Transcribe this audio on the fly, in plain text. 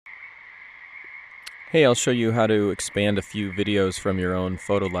Hey, I'll show you how to expand a few videos from your own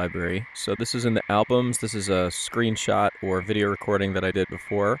photo library. So this is in the albums. This is a screenshot or video recording that I did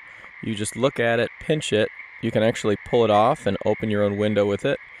before. You just look at it, pinch it. You can actually pull it off and open your own window with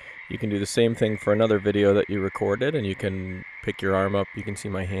it. You can do the same thing for another video that you recorded, and you can pick your arm up. You can see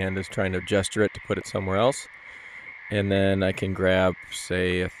my hand is trying to gesture it to put it somewhere else. And then I can grab,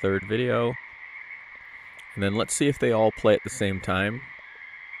 say, a third video. And then let's see if they all play at the same time.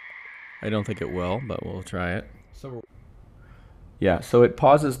 I don't think it will, but we'll try it. So it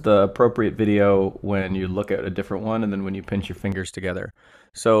pauses the appropriate video when you look at a different one and then when you pinch your fingers together.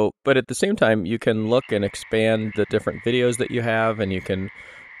 But at the same time, you can look and expand the different videos that you have, and you can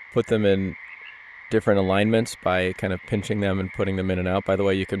put them in different alignments by kind of pinching them and putting them in and out. By the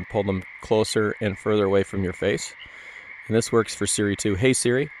way, you can pull them closer and further away from your face. And this works for Siri too. Hey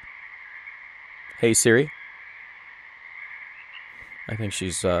Siri. Hey Siri. I think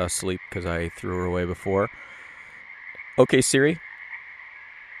she's asleep because I threw her away before. Okay, Siri.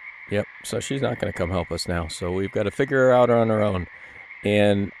 Yep, so she's not going to come help us now. So we've got to figure her out on our own.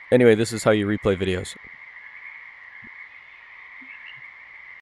 And anyway, this is how you replay videos.